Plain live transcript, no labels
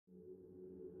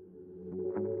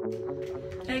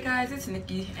Hey guys, it's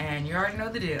Nikki, and you already know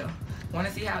the deal. Want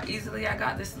to see how easily I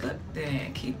got this look?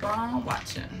 Then keep on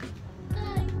watching.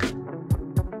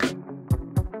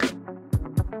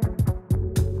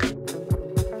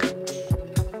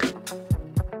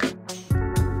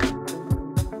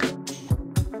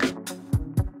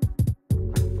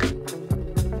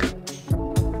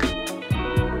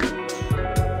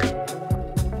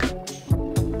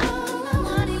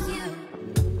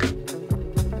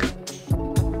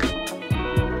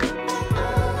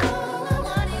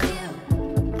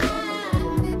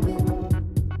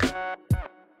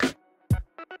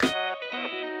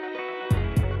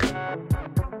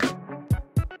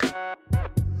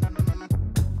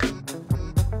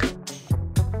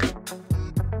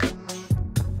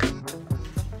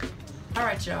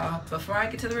 Alright y'all, before I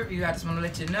get to the review, I just want to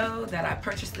let you know that I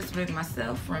purchased this wig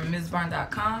myself from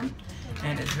MsBarn.com,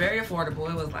 and it's very affordable.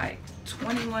 It was like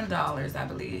 $21, I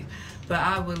believe, but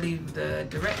I will leave the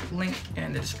direct link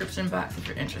in the description box if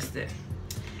you're interested.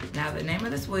 Now the name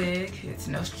of this wig, it's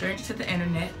no stranger to the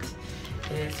internet.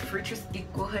 It's Freetress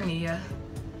equal Hania,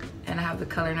 and I have the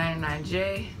color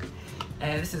 99J,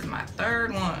 and this is my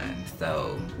third one.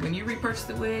 So when you repurchase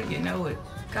the wig, you know it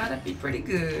gotta be pretty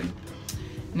good.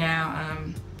 Now,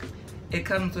 it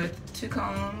comes with 2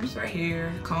 combs right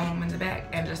here, comb in the back,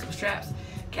 and adjustable straps.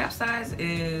 Cap size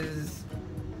is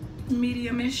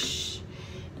medium-ish.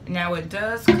 Now, it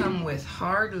does come with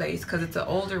hard lace because it's an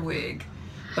older wig,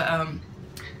 but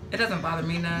it doesn't bother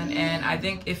me none. And I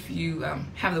think if you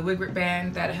have the wig rip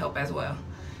band, that'll help as well.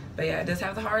 But yeah, it does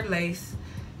have the hard lace.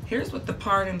 Here's what the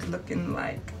parting's looking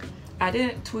like. I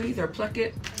didn't tweeze or pluck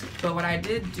it, but what I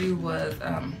did do was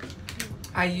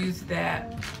I used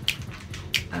that,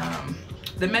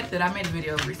 the method, I made a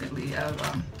video recently of,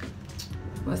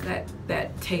 what's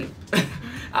that tape?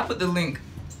 I'll put the link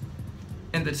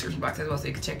in the description box as well so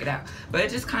you can check it out. But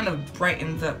it just kind of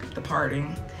brightens up the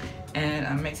parting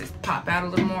and makes it pop out a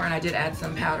little more, and I did add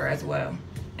some powder as well.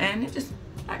 And it just,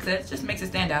 like I said, it just makes it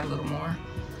stand out a little more.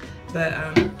 But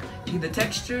the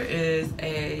texture is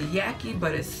a yaki,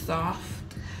 but it's soft.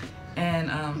 And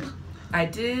I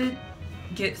did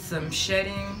get some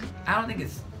shedding. I don't think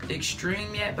it's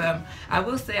extreme yet, but I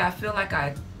will say I feel like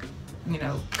I,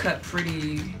 cut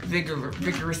pretty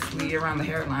vigorously around the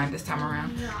hairline this time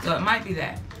around. So it might be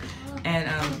that. And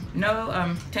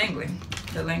no tangling.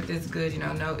 The length is good,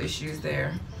 no issues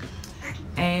there.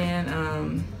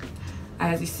 And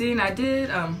as you've seen, I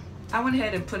went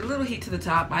ahead and put a little heat to the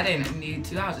top. I didn't need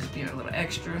to. I was just being a little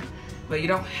extra, but you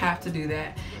don't have to do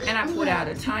that. And I put out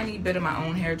a tiny bit of my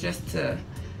own hair just to,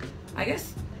 I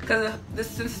guess, because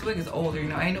since this wig is older,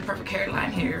 ain't no perfect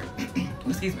hairline here.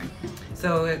 Excuse me.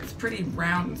 So it's pretty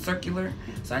round and circular.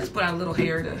 So I just put out a little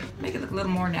hair to make it look a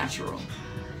little more natural.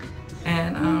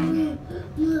 And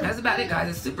that's about it, guys.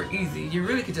 It's super easy. You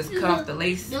really could just cut off the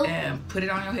lace and put it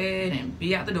on your head and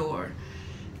be out the door.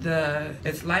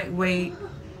 It's lightweight.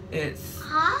 It's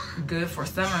good for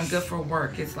summer and good for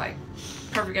work. It's like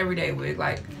perfect everyday wig.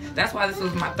 Like, that's why this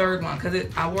was my third one, because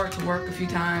I wore it to work a few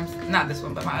times. Not this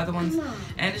one, but my other ones.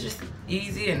 And it's just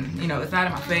easy, and it's not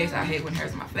in my face. I hate when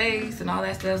hair's in my face and all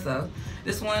that stuff. So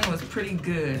this one was pretty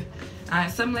good.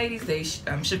 Some ladies, they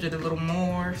shift it a little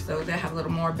more, so they have a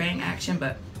little more bang action,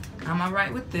 but I'm all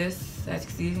right with this. As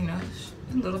you can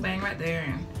see, a little bang right there,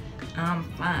 and I'm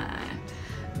fine.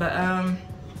 But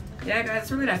yeah, guys,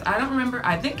 it's really nice. I don't remember.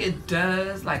 I think it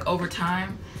does, like, over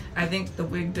time. I think the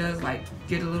wig does, like,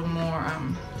 get a little more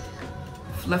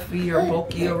fluffy or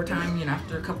bulky over time,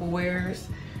 after a couple wears.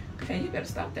 Hey, you better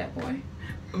stop that, boy.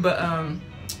 But,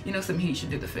 some heat should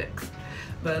do the fix.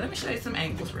 But let me show you some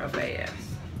angles real fast.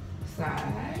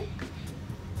 Side,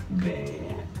 back,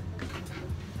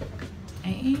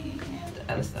 and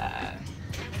the other side.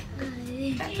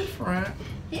 At the front.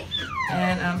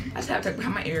 And I just have it tucked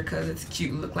behind my ear because it's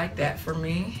cute and look like that for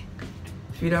me.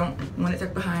 If you don't want it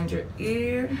tucked behind your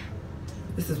ear,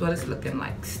 this is what it's looking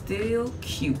like. Still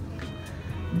cute.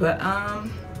 But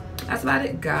that's about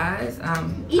it, guys. I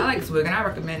like this wig and I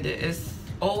recommend it. It's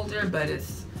older, but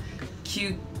it's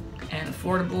cute and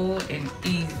affordable and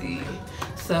easy.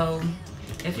 So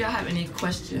if y'all have any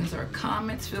questions or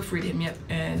comments, feel free to hit me up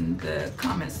in the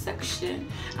comment section.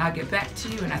 I'll get back to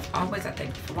you, and as always, I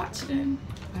thank you for watching.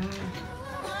 Bye.